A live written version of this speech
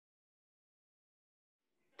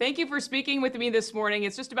Thank you for speaking with me this morning.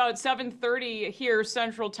 It's just about 7:30 here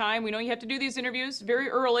Central Time. We know you have to do these interviews very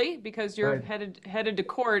early because you're Right, headed to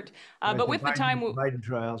court. right. But The with the time Biden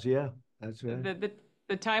trials. Yeah, that's right.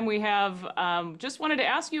 the time we have, just wanted to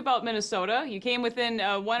ask you about Minnesota. You came within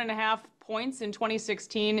 1.5 points in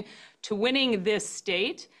 2016 to winning this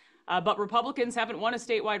state. But Republicans haven't won a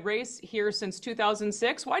statewide race here since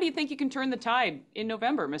 2006. Why do you think you can turn the tide in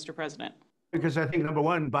November, Mr. President? Because I think number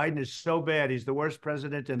one, Biden is so bad. He's the worst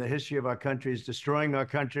president in the history of our country. He's destroying our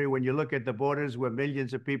country. When you look at the borders where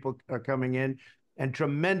millions of people are coming in and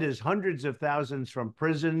tremendous hundreds of thousands from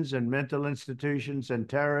prisons and mental institutions and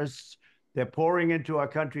terrorists, they're pouring into our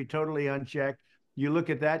country totally unchecked. You look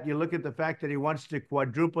at that, you look at the fact that he wants to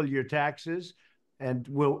quadruple your taxes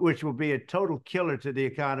which will be a total killer to the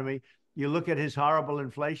economy. You look at his horrible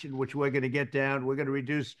inflation, which we're going to get down. We're going to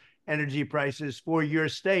reduce energy prices for your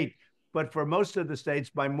state, but for most of the states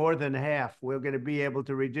by more than half. We're going to be able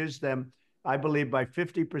to reduce them, I believe, by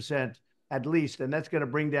 50% at least. And that's going to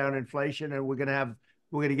bring down inflation, and we're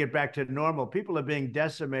going to get back to normal. People are being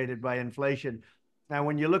decimated by inflation. Now,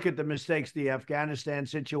 when you look at the mistakes, the Afghanistan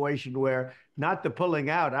situation, where not the pulling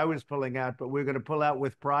out, I was pulling out, but we're going to pull out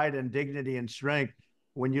with pride and dignity and strength.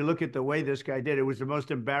 When you look at the way this guy did, it was the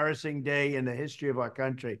most embarrassing day in the history of our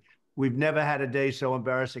country. We've never had a day so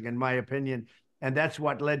embarrassing, in my opinion. And that's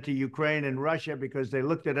what led to Ukraine and Russia, because they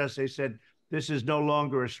looked at us, they said, this is no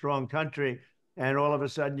longer a strong country. And all of a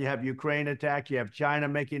sudden you have Ukraine attack, you have China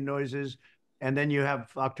making noises, and then you have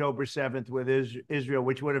October 7th with Israel,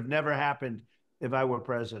 which would have never happened if I were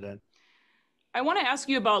president. I want to ask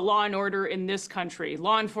you about law and order in this country.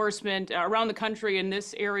 Law enforcement around the country in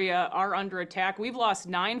this area are under attack. We've lost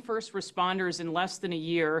 9 first responders in less than a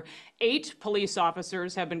year. 8 police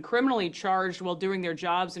officers have been criminally charged while doing their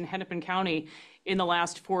jobs in Hennepin County in the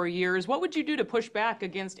last 4 years. What would you do to push back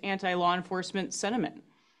against anti-law enforcement sentiment?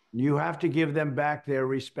 You have to give them back their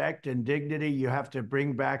respect and dignity. You have to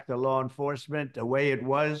bring back the law enforcement the way it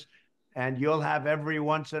was. And you'll have every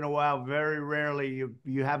once in a while, very rarely,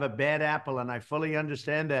 you have a bad apple, and I fully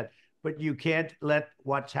understand that. But you can't let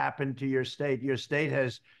what's happened to your state. Your state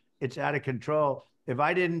it's out of control. If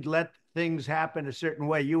I didn't let things happen a certain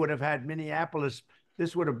way, you would have had Minneapolis.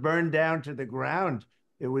 This would have burned down to the ground.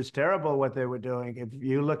 It was terrible what they were doing. If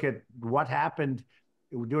you look at what happened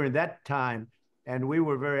during that time, and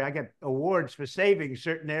I got awards for saving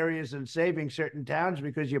certain areas and saving certain towns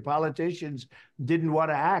because your politicians didn't want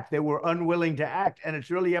to act. They were unwilling to act. And it's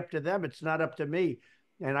really up to them. It's not up to me.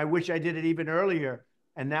 And I wish I did it even earlier.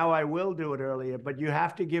 And now I will do it earlier. But you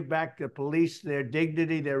have to give back the police their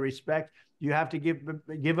dignity, their respect. You have to give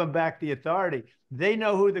them back the authority. They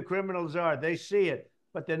know who the criminals are. They see it,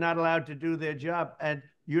 but they're not allowed to do their job. And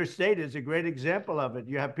your state is a great example of it.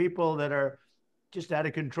 You have people that are just out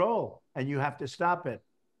of control, and you have to stop it.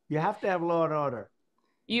 You have to have law and order.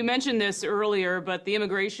 You mentioned this earlier, but the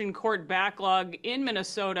immigration court backlog in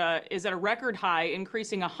Minnesota is at a record high,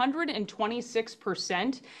 increasing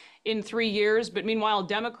 126% in 3 years. But meanwhile,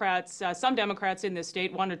 some Democrats in this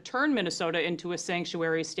state want to turn Minnesota into a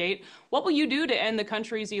sanctuary state. What will you do to end the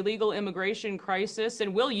country's illegal immigration crisis?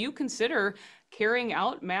 And will you consider carrying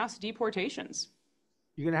out mass deportations?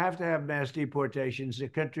 You're going to have mass deportations. The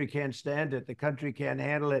country can't stand it. The country can't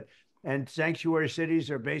handle it. And sanctuary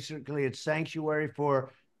cities are basically it's sanctuary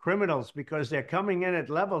for criminals because they're coming in at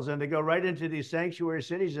levels and they go right into these sanctuary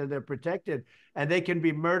cities and they're protected. And they can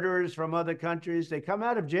be murderers from other countries. They come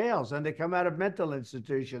out of jails and they come out of mental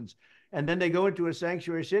institutions. And then they go into a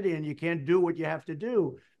sanctuary city and you can't do what you have to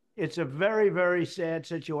do. It's a very, very sad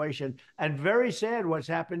situation, and very sad what's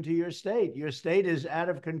happened to your state. Your state is out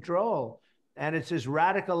of control. And it's this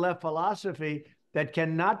radical left philosophy that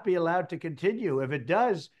cannot be allowed to continue. If it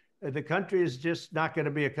does, the country is just not going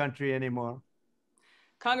to be a country anymore.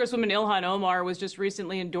 Congresswoman Ilhan Omar was just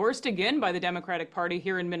recently endorsed again by the Democratic Party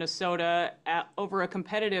here in Minnesota over a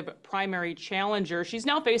competitive primary challenger. She's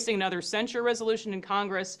now facing another censure resolution in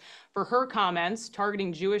Congress for her comments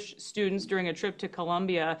targeting Jewish students during a trip to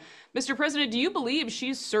Columbia. Mr. President, do you believe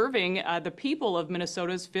she's serving the people of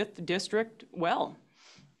Minnesota's 5th District well?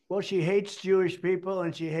 Well, she hates Jewish people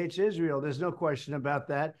and she hates Israel. There's no question about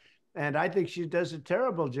that. And I think she does a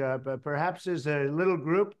terrible job. Perhaps there's a little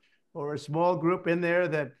group or a small group in there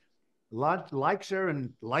that likes her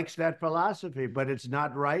and likes that philosophy, but it's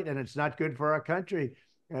not right and it's not good for our country.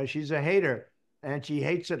 She's a hater, and she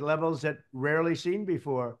hates at levels that rarely seen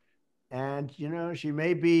before. And, she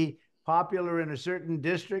may be popular in a certain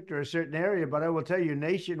district or a certain area, but I will tell you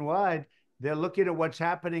nationwide, they're looking at what's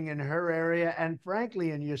happening in her area and, frankly,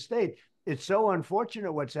 in your state. it's so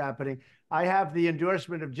unfortunate what's happening. I have the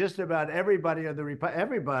endorsement of just about everybody on the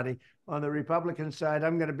Republican side.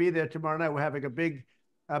 I'm going to be there tomorrow night. We're having a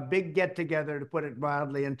big get together, to put it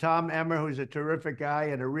mildly. And Tom Emmer, who's a terrific guy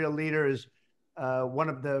and a real leader, is one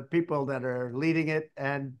of the people that are leading it,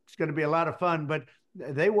 and it's going to be a lot of fun. But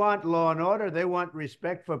they want law and order. They want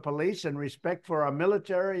respect for police and respect for our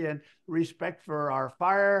military and respect for our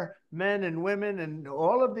firemen and women and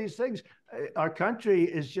all of these things. Our country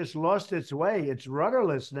is just lost its way. It's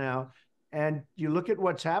rudderless now. And you look at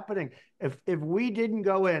what's happening. If we didn't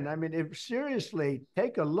go in, I mean, if seriously,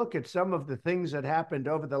 take a look at some of the things that happened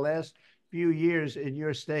over the last few years in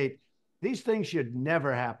your state. These things should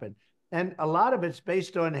never happen. And a lot of it's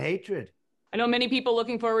based on hatred. I know many people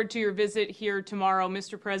looking forward to your visit here tomorrow.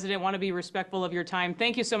 Mr. President, want to be respectful of your time.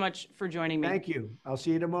 Thank you so much for joining me. Thank you. I'll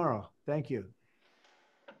see you tomorrow. Thank you.